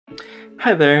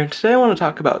Hi there, today I want to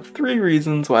talk about 3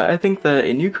 reasons why I think that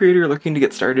a new creator looking to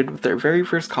get started with their very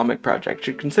first comic project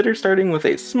should consider starting with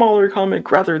a smaller comic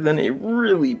rather than a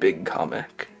really big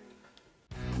comic.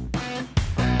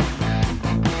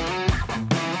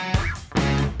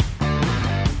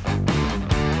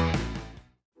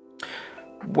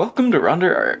 Welcome to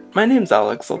Ronder Art. My name's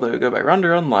Alex, although I go by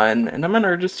Ronder online, and I'm an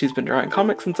artist who's been drawing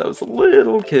comics since I was a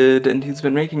little kid, and who's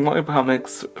been making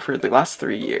webcomics for the last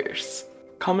 3 years.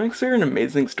 Comics are an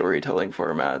amazing storytelling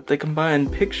format. They combine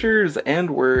pictures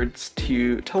and words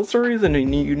to tell stories in a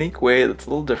unique way that's a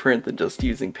little different than just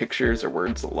using pictures or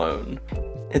words alone.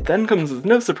 It then comes as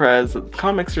no surprise that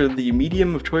comics are the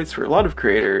medium of choice for a lot of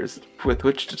creators with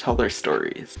which to tell their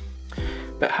stories.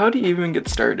 But how do you even get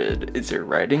started? Is your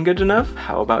writing good enough?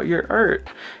 How about your art?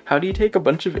 How do you take a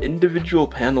bunch of individual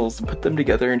panels and put them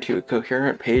together into a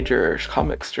coherent page or a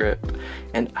comic strip?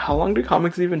 And how long do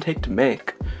comics even take to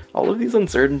make? All of these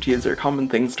uncertainties are common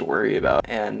things to worry about,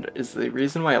 and is the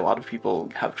reason why a lot of people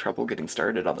have trouble getting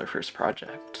started on their first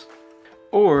project.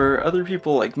 Or other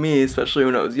people like me, especially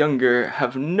when I was younger,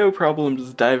 have no problem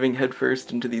just diving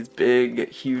headfirst into these big,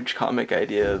 huge comic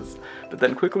ideas, but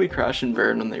then quickly crash and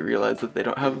burn when they realize that they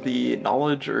don't have the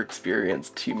knowledge or experience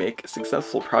to make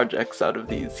successful projects out of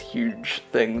these huge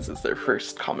things as their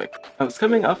first comic. I was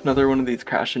coming off another one of these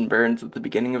crash and burns at the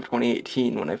beginning of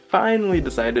 2018 when I finally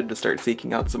decided to start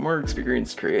seeking out some more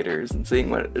experienced creators and seeing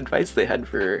what advice they had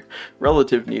for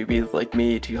relative newbies like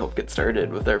me to help get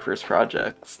started with their first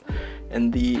projects.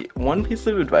 And the one piece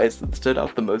of advice that stood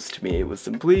out the most to me was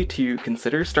simply to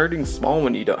consider starting small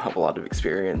when you don't have a lot of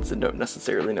experience and don't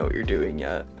necessarily know what you're doing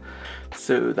yet.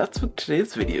 So that's what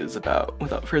today's video is about.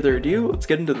 Without further ado, let's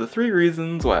get into the 3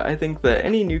 reasons why I think that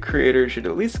any new creator should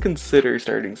at least consider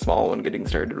starting small when getting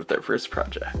started with their first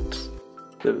project.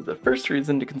 So the first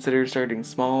reason to consider starting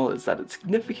small is that it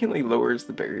significantly lowers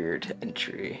the barrier to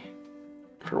entry.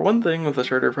 For one thing, with a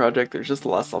shorter project, there's just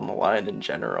less on the line in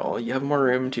general. You have more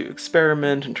room to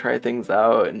experiment and try things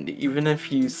out, and even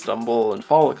if you stumble and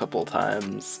fall a couple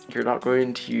times, you're not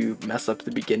going to mess up the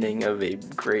beginning of a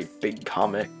great big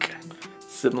comic.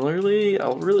 Similarly,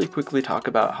 I'll really quickly talk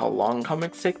about how long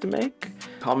comics take to make.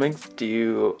 Comics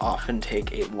do often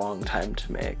take a long time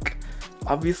to make.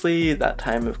 Obviously, that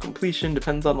time of completion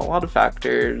depends on a lot of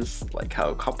factors, like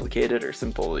how complicated or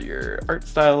simple your art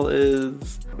style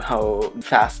is, how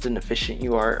fast and efficient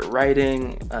you are at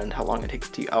writing, and how long it takes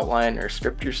to outline or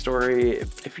script your story.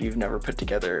 If you've never put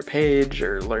together a page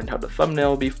or learned how to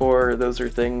thumbnail before, those are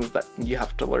things that you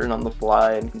have to learn on the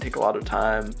fly and can take a lot of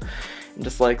time. And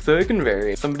so it can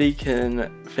vary. Somebody can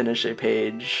finish a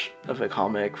page of a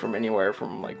comic from anywhere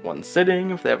from like one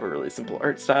sitting if they have a really simple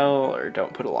art style or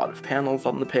don't put a lot of panels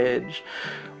on the page.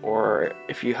 Or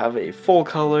if you have a full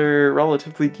color,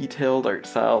 relatively detailed art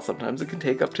style, sometimes it can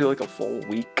take up to like a full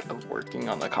week of working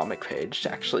on a comic page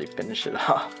to actually finish it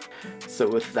off. So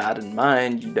with that in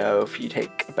mind, if you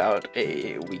take about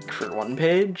a week for one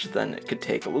page, then it could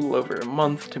take a little over a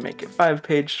month to make a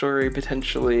 5-page story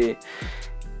potentially.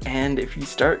 And if you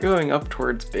start going up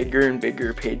towards bigger and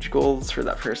bigger page goals for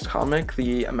that first comic,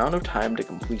 the amount of time to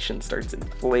completion starts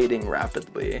inflating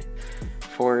rapidly.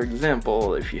 For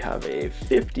example, if you have a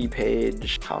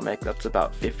 50-page comic, that's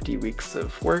about 50 weeks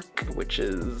of work, which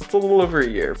is a little over a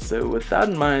year. So with that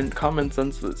in mind, common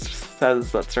sense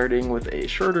says that starting with a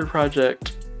shorter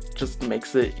project just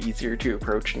makes it easier to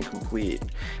approach and complete.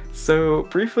 So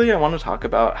briefly, I want to talk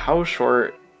about how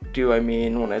short do I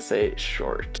mean when I say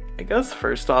short. I guess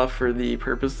first off, for the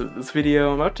purpose of this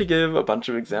video, I'm about to give a bunch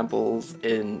of examples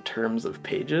in terms of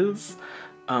pages.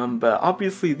 But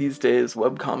obviously these days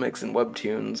webcomics and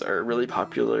webtoons are a really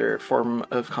popular form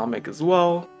of comic as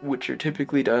well, which are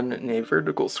typically done in a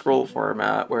vertical scroll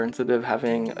format where instead of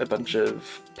having a bunch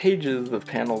of pages of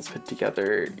panels put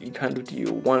together, you kind of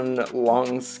do one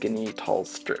long, skinny, tall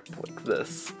strip like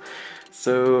this.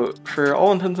 So for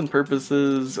all intents and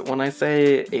purposes, when I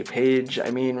say a page, I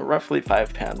mean roughly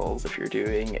 5 panels if you're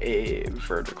doing a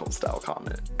vertical style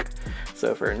comic.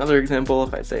 So for another example,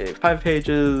 if I say 5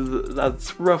 pages,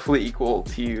 that's roughly equal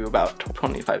to about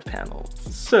 25 panels.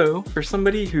 So for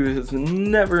somebody who has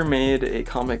never made a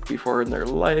comic before in their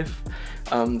life,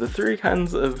 the 3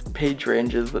 kinds of page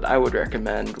ranges that I would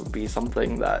recommend would be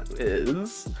something that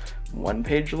is 1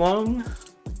 page long,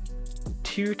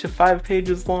 2 to 5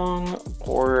 pages long,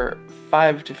 or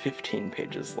 5 to 15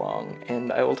 pages long,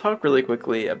 and I will talk really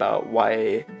quickly about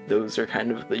why those are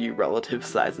kind of the relative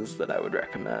sizes that I would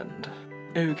recommend.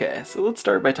 Okay, so let's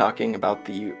start by talking about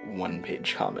the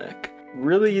 1-page comic.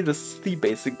 really, this is the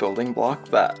basic building block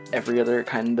that every other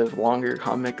kind of longer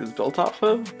comic is built off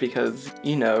of, because,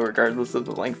 you know, regardless of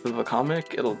the length of a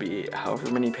comic, it'll be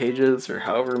however many pages or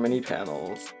however many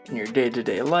panels. In your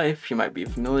day-to-day life, you might be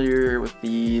familiar with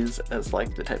these as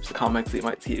like the types of comics that you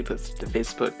might see posted to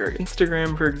Facebook or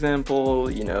Instagram, for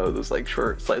example, you know, those like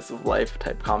short slice of life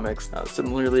type comics.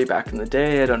 Similarly, back in the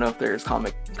day, I don't know if there's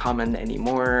common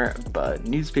anymore, but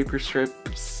newspaper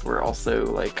strips were also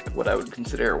like what I would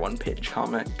consider a one-page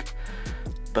comic.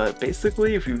 But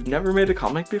basically, if you've never made a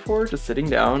comic before, just sitting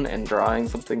down and drawing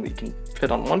something that you can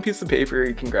fit on one piece of paper,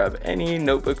 you can grab any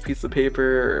notebook piece of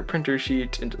paper or a printer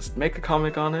sheet and just make a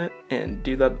comic on it, and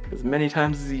do that as many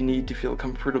times as you need to feel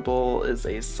comfortable, is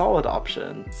a solid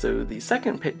option. So the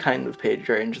second kind of page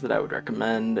range that I would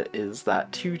recommend is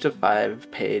that 2 to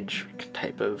 5 page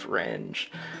type of range.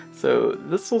 So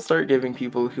this will start giving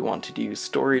people who want to do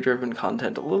story-driven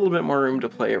content a little bit more room to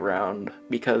play around,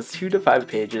 because 2 to 5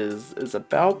 pages is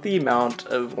about the amount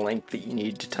of length that you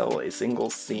need to tell a single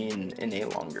scene in a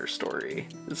longer story.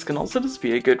 This can also just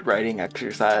be a good writing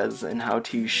exercise in how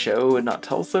to show and not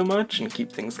tell so much and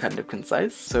keep things kind of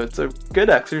concise. So it's a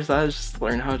good exercise just to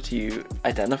learn how to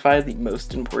identify the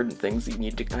most important things you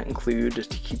need to include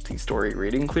to keep the story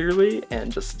reading clearly,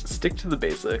 and just stick to the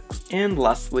basics. And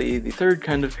lastly, the third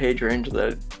kind of page range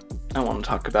that I want to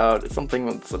talk about is something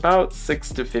that's about 6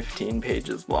 to 15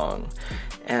 pages long.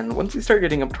 And once you start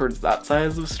getting up towards that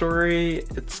size of story,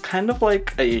 it's kind of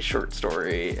like a short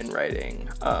story in writing.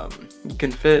 You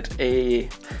can fit a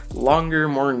longer,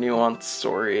 more nuanced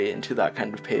story into that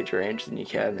kind of page range than you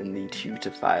can in the 2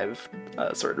 to 5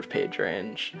 sort of page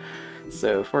range.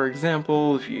 So for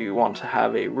example, if you want to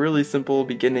have a really simple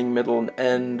beginning, middle, and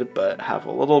end, but have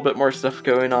a little bit more stuff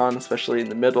going on, especially in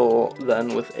the middle,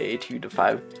 than with a 2 to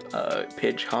 5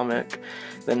 page comic,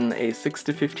 then a 6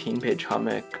 to 15 page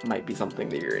comic might be something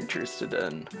that you're interested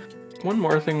in. One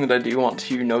more thing that I do want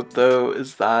to note though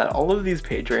is that all of these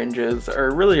page ranges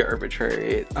are really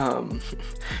arbitrary.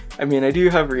 I mean, I do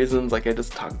have reasons, like I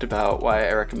just talked about, why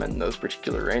I recommend those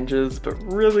particular ranges, but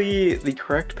really the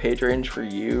correct page range for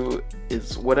you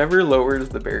is whatever lowers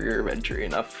the barrier of entry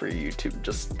enough for you to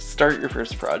just start your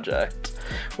first project.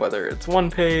 Whether it's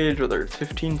 1 page, whether it's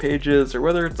 15 pages, or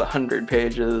whether it's 100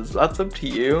 pages, that's up to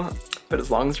you. But as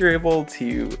long as you're able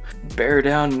to bear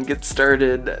down and get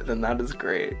started, then that is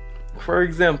great. For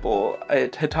example, I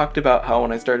had talked about how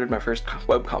when I started my first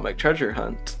webcomic, Treasure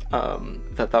Hunt,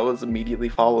 that was immediately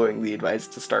following the advice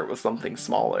to start with something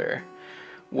smaller.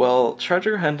 Well,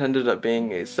 Treasure Hunt ended up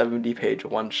being a 70-page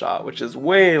one-shot, which is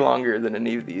way longer than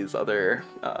any of these other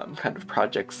kind of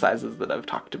project sizes that I've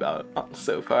talked about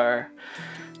so far.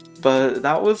 But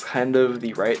that was kind of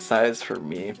the right size for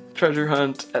me. Treasure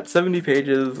Hunt at 70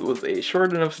 pages was a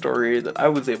short enough story that I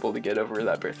was able to get over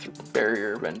that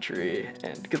barrier of entry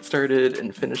and get started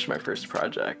and finish my first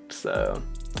project, so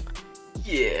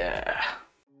yeah.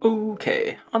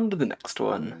 Okay, on to the next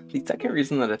one. The second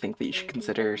reason that I think that you should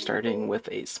consider starting with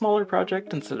a smaller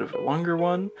project instead of a longer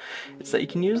one is that you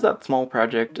can use that small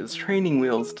project as training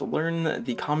wheels to learn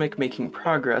the comic making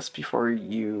progress before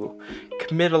you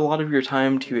commit a lot of your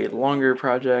time to a longer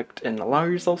project and allow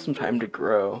yourself some time to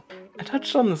grow. I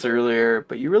touched on this earlier,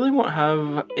 but you really won't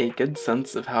have a good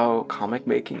sense of how comic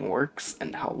making works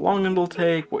and how long it'll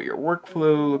take, what your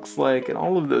workflow looks like, and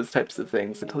all of those types of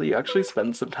things until you actually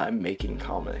spend some time making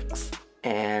comics.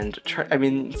 And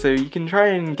so you can try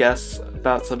and guess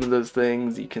about some of those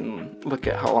things. You can look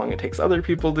at how long it takes other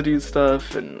people to do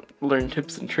stuff and learn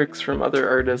tips and tricks from other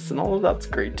artists, and all of that's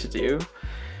great to do.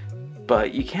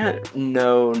 But you can't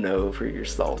know for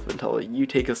yourself until you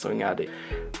take a swing at it.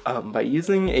 By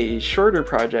using a shorter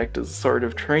project as sort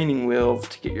of training wheels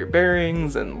to get your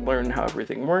bearings and learn how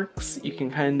everything works, you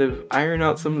can kind of iron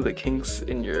out some of the kinks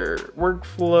in your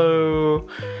workflow,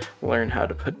 learn how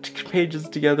to put pages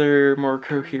together more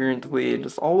coherently, and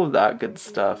just all of that good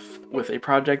stuff with a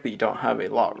project that you don't have a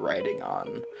lot riding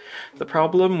on. The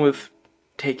problem with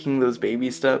taking those baby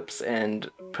steps and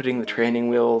putting the training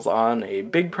wheels on a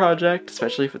big project,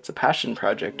 especially if it's a passion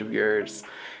project of yours,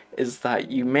 is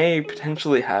that you may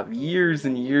potentially have years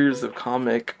and years of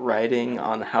comic writing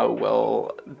on how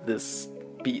well this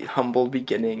humble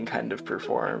beginning kind of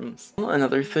performs.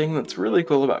 Another thing that's really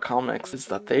cool about comics is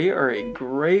that they are a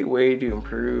great way to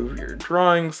improve your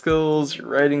drawing skills, your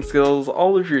writing skills,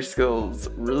 all of your skills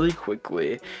really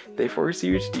quickly. They force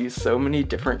you to do so many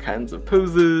different kinds of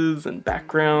poses and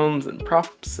backgrounds and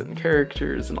props and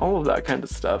characters and all of that kind of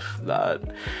stuff that,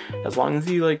 as long as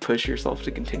you push yourself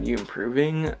to continue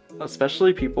improving,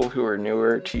 especially people who are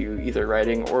newer to either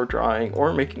writing or drawing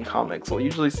or making comics will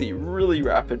usually see really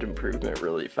rapid improvement really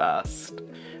really fast.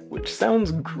 Which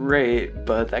sounds great,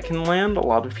 but that can land a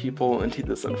lot of people into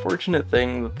this unfortunate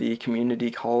thing that the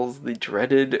community calls the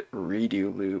dreaded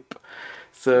redo loop.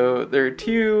 So there are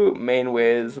two main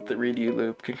ways that the redo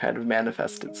loop can kind of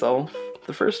manifest itself.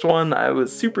 The first one I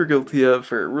was super guilty of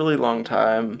for a really long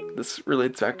time. This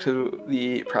relates back to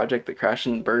the project that crashed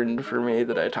and burned for me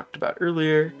that I talked about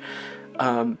earlier.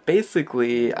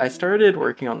 Basically, I started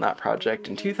working on that project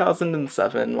in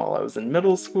 2007 while I was in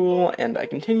middle school, and I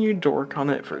continued to work on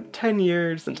it for 10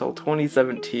 years until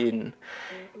 2017,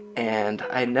 and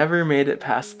I never made it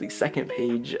past the second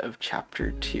page of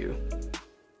chapter 2.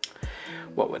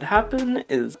 What would happen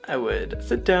is I would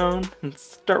sit down and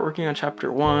start working on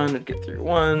chapter 1, I'd get through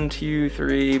 1, 2,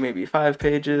 3, maybe 5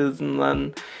 pages, and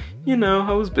then, you know,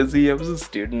 I was busy, I was a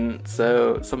student,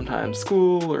 so sometimes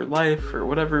school or life or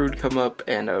whatever would come up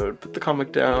and I would put the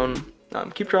comic down,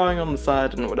 keep drawing on the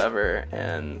side and whatever,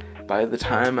 and by the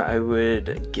time I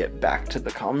would get back to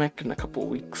the comic in a couple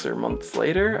weeks or months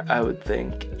later, I would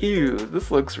think, ew, this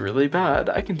looks really bad,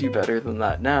 I can do better than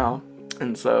that now.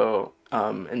 And so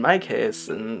in my case,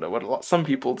 and what some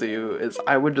people do, is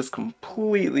I would just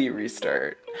completely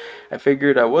restart. I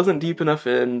figured I wasn't deep enough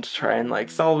in to try and like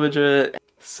salvage it,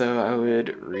 so I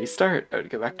would restart. I would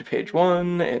go back to page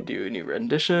 1 and do a new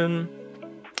rendition.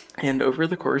 And over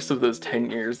the course of those 10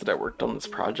 years that I worked on this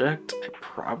project, I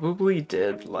probably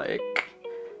did like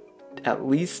at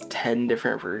least 10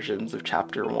 different versions of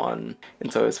chapter 1.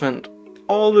 And so I spent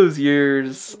all those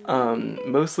years,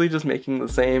 mostly just making the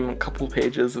same couple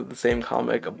pages of the same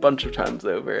comic a bunch of times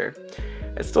over.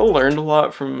 I still learned a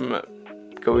lot from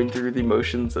going through the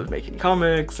motions of making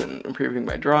comics and improving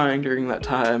my drawing during that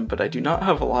time, but I do not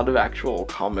have a lot of actual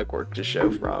comic work to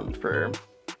show from for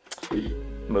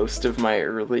most of my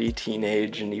early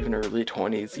teenage and even early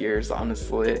 20s years,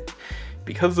 honestly,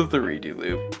 because of the redo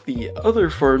loop. The other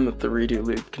form that the redo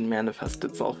loop can manifest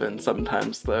itself in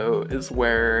sometimes, though, is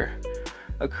where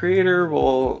a creator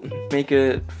will make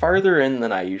it farther in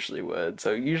than I usually would.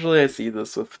 So usually I see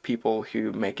this with people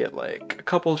who make it like a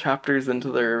couple chapters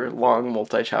into their long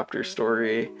multi-chapter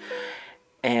story,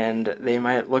 and they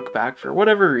might look back for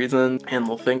whatever reason and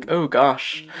they'll think, oh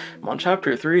gosh, I'm on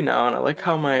chapter 3 now and I like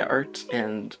how my art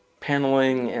and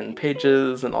paneling and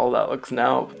pages and all that looks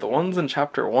now, but the ones in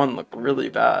chapter 1 look really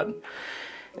bad.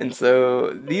 And so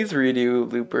these redo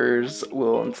loopers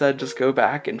will instead just go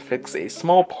back and fix a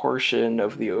small portion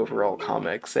of the overall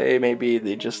comic. Say maybe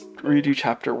they just redo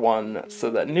chapter 1 so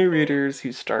that new readers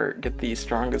who start get the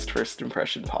strongest first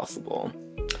impression possible.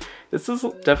 This is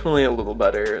definitely a little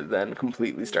better than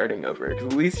completely starting over, because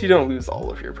at least you don't lose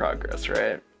all of your progress,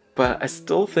 right? But I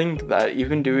still think that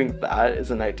even doing that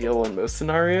isn't ideal in most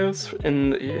scenarios,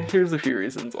 and here's a few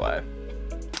reasons why.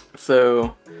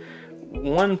 So,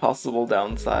 one possible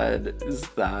downside is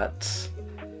that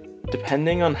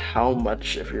depending on how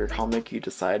much of your comic you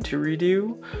decide to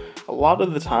redo, a lot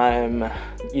of the time,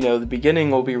 you know, the beginning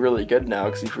will be really good now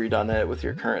because you've redone it with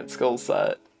your current skill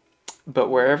set. But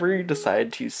wherever you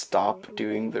decide to stop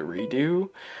doing the redo,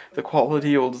 the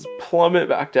quality will just plummet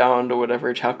back down to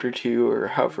whatever chapter 2 or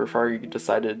however far you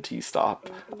decided to stop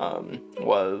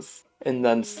was, and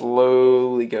then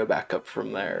slowly go back up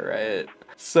from there, right?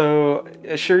 So,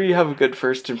 sure, you have a good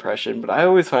first impression, but I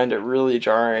always find it really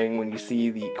jarring when you see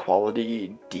the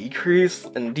quality decrease,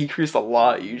 and decrease a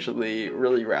lot usually,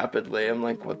 really rapidly. I'm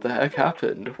like, what the heck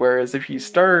happened? Whereas if you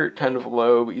start kind of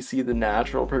low, but you see the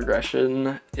natural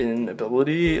progression in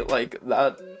ability, like,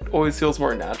 that always feels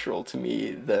more natural to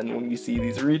me than when you see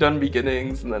these redone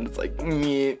beginnings, and then it's like,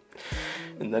 meh,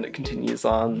 and then it continues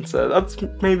on. So that's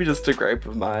maybe just a gripe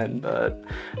of mine, but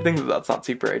I think that that's not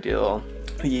super ideal.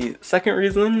 The second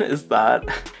reason is that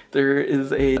there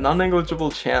is a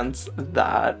non-negligible chance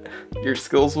that your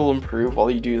skills will improve while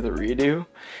you do the redo.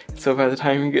 So by the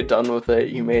time you get done with it,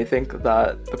 you may think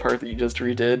that the part that you just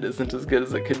redid isn't as good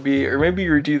as it could be, or maybe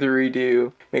you redo the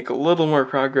redo, make a little more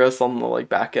progress on the like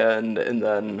back end, and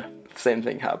then the same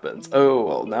thing happens. Oh,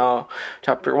 well, now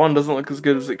chapter 1 doesn't look as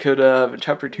good as it could have, and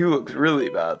chapter 2 looks really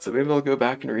bad, so maybe I'll go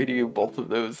back and redo both of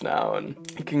those now, and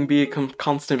it can be a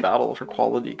constant battle for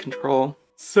quality control.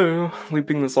 So,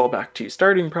 looping this all back to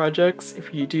starting projects,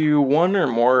 if you do one or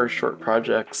more short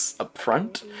projects up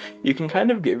front, you can kind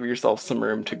of give yourself some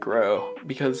room to grow,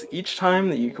 because each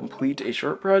time that you complete a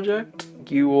short project,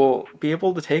 you will be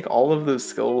able to take all of those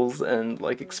skills and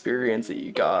like experience that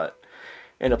you got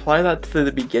and apply that to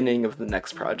the beginning of the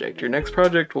next project. Your next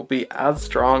project will be as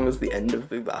strong as the end of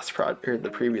the last project or the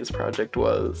previous project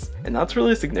was, and that's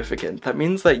really significant. That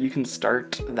means that you can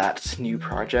start that new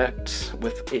project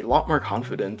with a lot more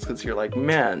confidence because you're like,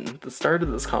 man, the start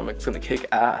of this comic's gonna kick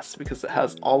ass because it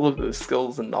has all of those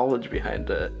skills and knowledge behind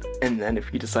it. And then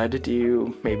if you decide to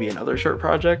do maybe another short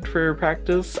project for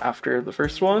practice after the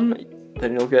first one,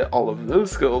 then you'll get all of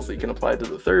those skills that you can apply to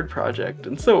the third project,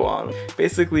 and so on.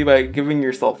 Basically, by giving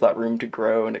yourself that room to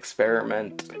grow and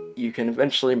experiment, you can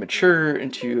eventually mature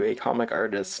into a comic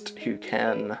artist who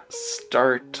can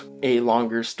start a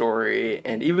longer story,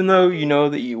 and even though you know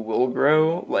that you will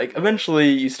grow, like, eventually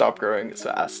you stop growing as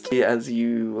fast. As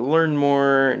you learn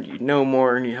more, and you know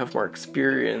more, and you have more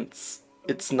experience,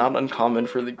 it's not uncommon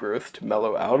for the growth to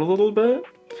mellow out a little bit.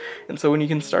 And so when you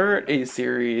can start a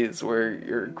series where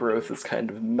your growth is kind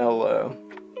of mellow,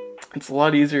 it's a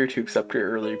lot easier to accept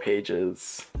your early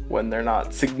pages when they're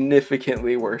not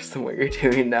significantly worse than what you're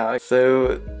doing now.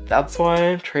 So that's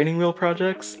why training wheel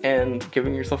projects and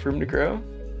giving yourself room to grow,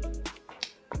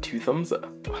 2 thumbs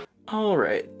up.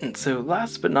 Alright, and so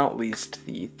last but not least,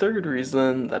 the third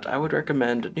reason that I would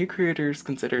recommend new creators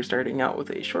consider starting out with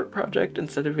a short project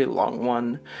instead of a long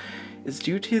one is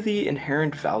due to the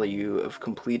inherent value of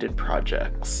completed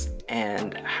projects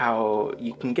and how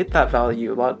you can get that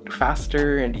value a lot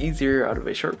faster and easier out of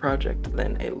a short project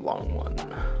than a long one.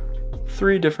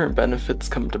 3 different benefits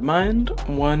come to mind.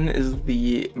 One is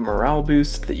the morale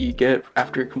boost that you get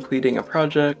after completing a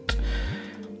project.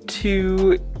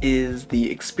 2 is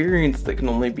the experience that can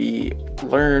only be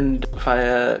learned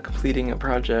via completing a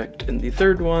project, and the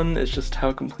third one is just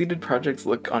how completed projects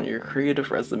look on your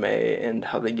creative resume and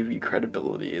how they give you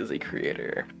credibility as a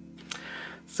creator.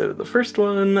 So the first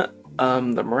one,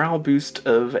 the morale boost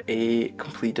of a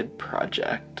completed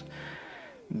project.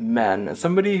 Man, as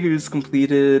somebody who's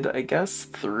completed, I guess,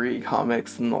 3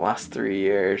 comics in the last 3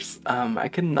 years, I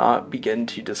cannot begin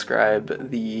to describe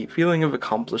the feeling of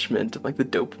accomplishment, like the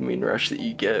dopamine rush that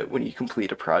you get when you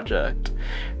complete a project.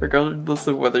 Regardless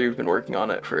of whether you've been working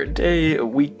on it for a day, a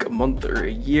week, a month, or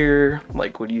a year,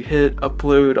 like when you hit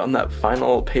upload on that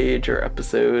final page or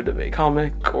episode of a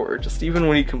comic, or just even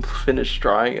when you can finish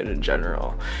drawing it in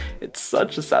general. It's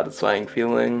such a satisfying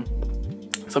feeling.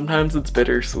 Sometimes it's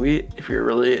bittersweet. If you're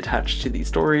really attached to the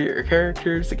story or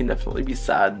characters, it can definitely be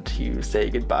sad to say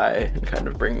goodbye and kind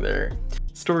of bring their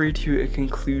story to a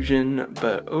conclusion,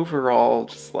 but overall,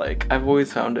 just like, I've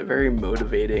always found it very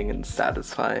motivating and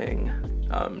satisfying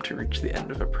to reach the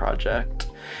end of a project.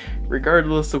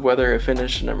 Regardless of whether I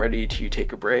finish and I'm ready to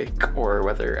take a break, or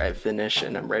whether I finish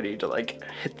and I'm ready to like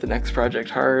hit the next project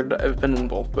hard, I've been in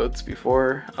both boats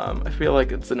before. I feel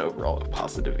like it's an overall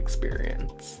positive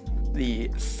experience.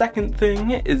 The second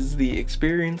thing is the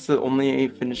experience that only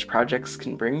finished projects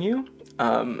can bring you.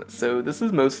 So this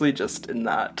is mostly just in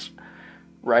that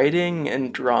writing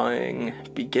and drawing,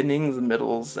 beginnings,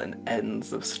 middles, and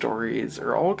ends of stories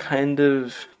are all kind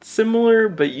of similar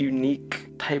but unique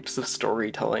types of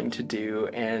storytelling to do,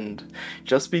 and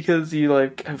just because you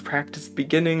like have practiced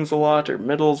beginnings a lot or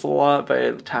middles a lot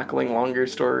by tackling longer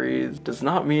stories does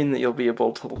not mean that you'll be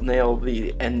able to nail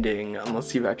the ending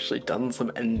unless you've actually done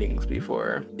some endings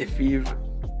before. If you've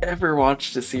ever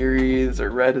watched a series or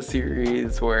read a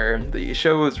series where the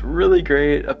show was really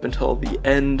great up until the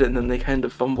end and then they kind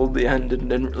of fumbled the end and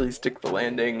didn't really stick the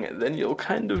landing, then you'll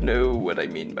kind of know what I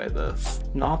mean by this.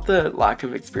 Not that lack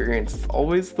of experience is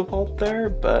always the fault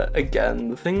there, but again,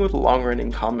 the thing with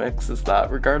long-running comics is that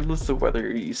regardless of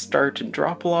whether you start and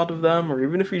drop a lot of them, or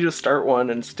even if you just start one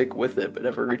and stick with it but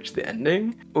never reach the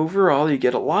ending, overall you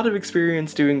get a lot of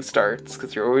experience doing starts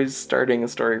because you're always starting a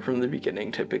story from the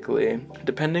beginning typically.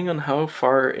 Depending on how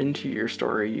far into your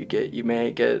story you get, you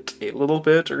may get a little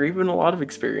bit or even a lot of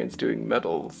experience doing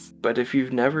middles. But if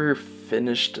you've never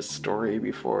finished a story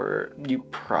before, you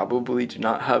probably do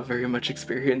not have very much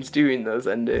experience doing those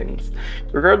endings,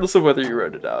 regardless of whether you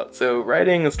wrote it out. So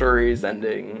writing a story's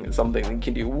ending is something that you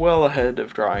can do well ahead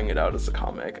of drawing it out as a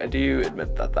comic. I do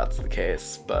admit that that's the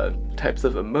case, but types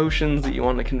of emotions that you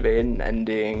want to convey in an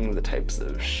ending, the types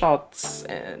of shots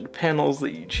and panels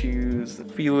that you choose, the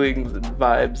feelings and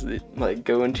vibes that like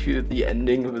go into the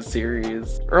ending of a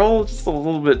series are all just a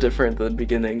little bit different than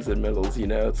beginnings and middles, you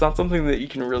know? It's not something that you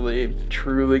can really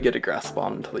truly get a grasp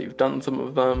on until you've done some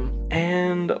of them.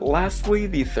 And lastly,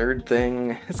 the third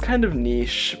thing is kind of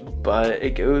niche, but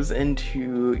it goes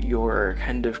into your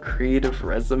kind of creative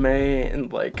resume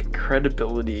and like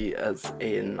credibility as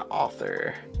an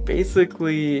author.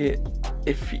 Basically,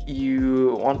 if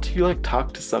you want to like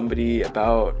talk to somebody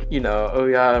about, you know, oh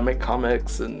yeah, I make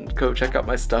comics and go check out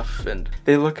my stuff, and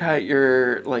they look at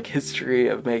your like history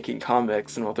of making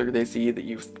comics and whether they see that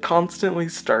you're constantly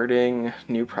starting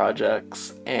new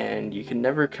projects and you can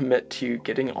never commit to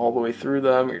getting all the way through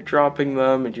them, you're dropping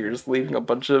them, and you're just leaving a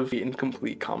bunch of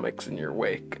incomplete comics in your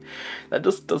wake, that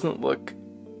just doesn't look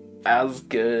as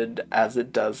good as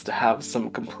it does to have some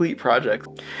complete projects.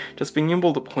 Just being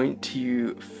able to point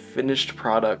to finished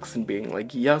products and being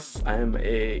like, yes, I'm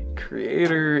a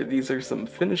creator, these are some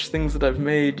finished things that I've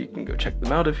made, you can go check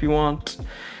them out if you want.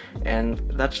 And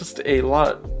that's just a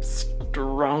lot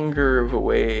stronger of a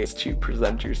way to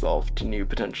present yourself to new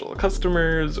potential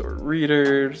customers or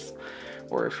readers.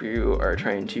 Or if you are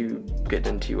trying to get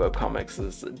into webcomics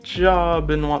as a job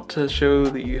and want to show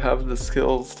that you have the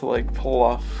skills to like pull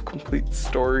off complete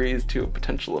stories to a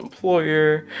potential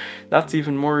employer, that's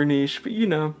even more niche, but you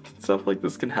know, stuff like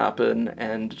this can happen,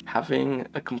 and having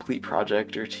a complete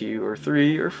project or 2 or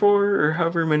 3 or 4 or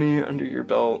however many under your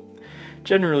belt,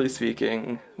 generally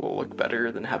speaking, will look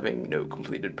better than having no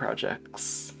completed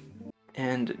projects.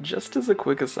 And just as a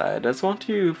quick aside, I just want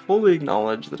to fully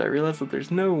acknowledge that I realize that there's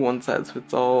no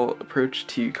one-size-fits-all approach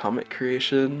to comic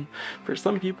creation. For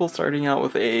some people, starting out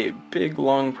with a big,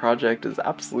 long project is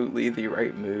absolutely the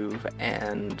right move,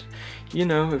 and you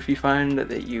know, if you find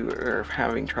that you are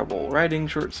having trouble writing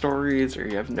short stories or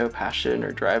you have no passion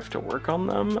or drive to work on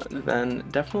them, then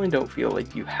definitely don't feel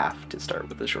like you have to start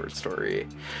with a short story.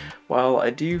 While I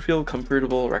do feel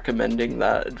comfortable recommending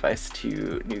that advice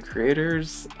to new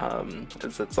creators,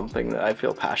 as it's something that I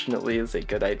feel passionately is a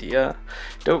good idea,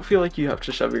 don't feel like you have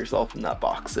to shove yourself in that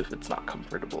box if it's not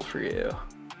comfortable for you.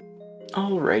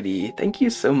 Alrighty, thank you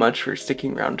so much for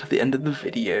sticking around to the end of the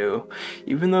video.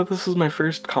 Even though this was my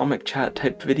first comic chat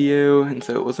type video, and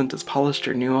so it wasn't as polished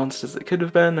or nuanced as it could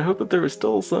have been, I hope that there was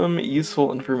still some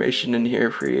useful information in here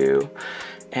for you.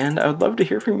 And I would love to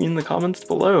hear from you in the comments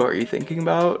below. Are you thinking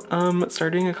about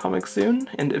starting a comic soon?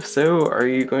 And if so, are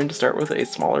you going to start with a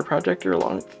smaller project or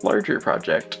a larger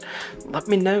project? Let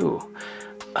me know.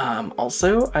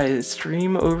 Also, I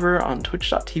stream over on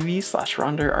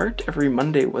twitch.tv/ronderart every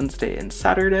Monday, Wednesday, and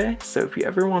Saturday, so if you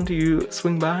ever want to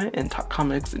swing by and talk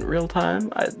comics in real time,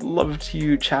 I'd love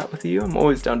to chat with you. I'm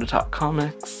always down to talk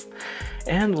comics.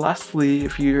 And lastly,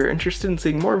 if you're interested in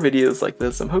seeing more videos like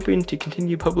this, I'm hoping to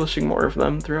continue publishing more of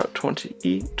them throughout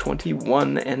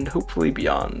 2021 and hopefully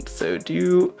beyond, so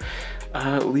do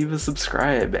leave a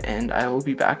subscribe, and I will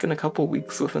be back in a couple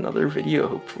weeks with another video,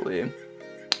 hopefully.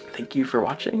 Thank you for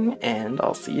watching, and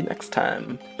I'll see you next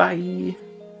time. Bye!